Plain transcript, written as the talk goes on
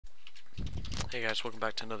Hey guys, welcome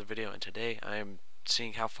back to another video, and today I am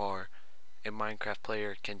seeing how far a Minecraft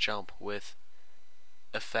player can jump with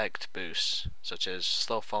effect boosts, such as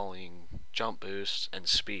slow falling, jump boosts, and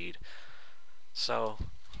speed. So,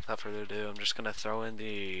 without further ado, I'm just going to throw in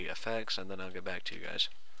the effects and then I'll get back to you guys.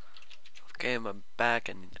 Okay, I'm back,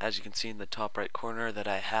 and as you can see in the top right corner that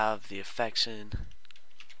I have the effects in.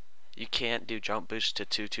 You can't do jump boost to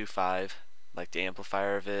 225, like the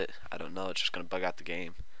amplifier of it. I don't know, it's just going to bug out the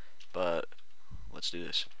game, but let's do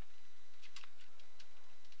this.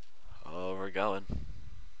 Oh, we're going.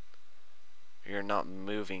 You're not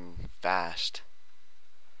moving fast,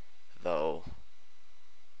 though,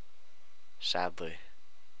 sadly.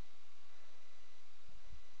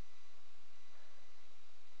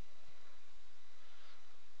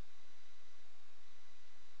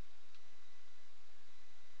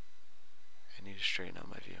 I need to straighten out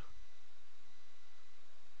my view.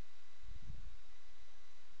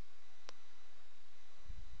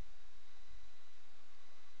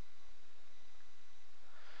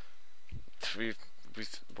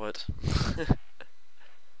 What?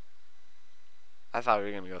 I thought we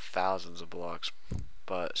were gonna go thousands of blocks,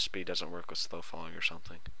 but speed doesn't work with slow falling or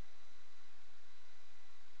something.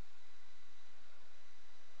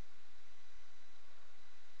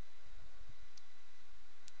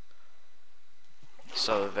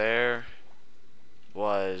 So there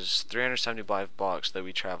was 375 blocks that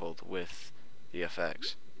we traveled with the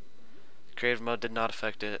effects. Creative mode did not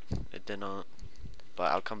affect it. It did not.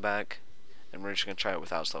 But I'll come back and we're just gonna try it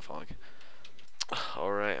without slow falling.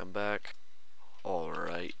 Alright, I'm back.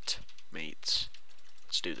 Alright, mates.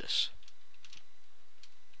 Let's do this.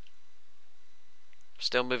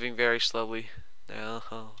 Still moving very slowly. No,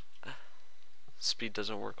 speed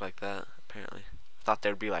doesn't work like that, apparently. I thought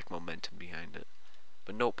there'd be like momentum behind it.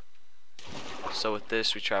 But nope. So with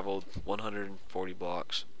this, we traveled 140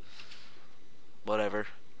 blocks. Whatever.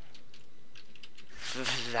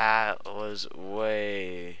 That was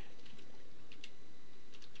way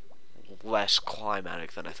less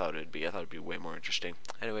climatic than I thought it would be. I thought it would be way more interesting.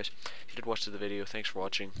 Anyways, if you did watch the video, thanks for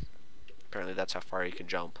watching. Apparently that's how far you can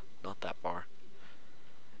jump. Not that far.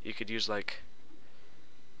 You could use like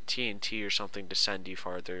TNT or something to send you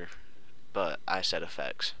farther, but I said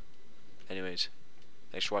effects. Anyways,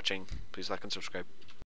 thanks for watching. Please like and subscribe.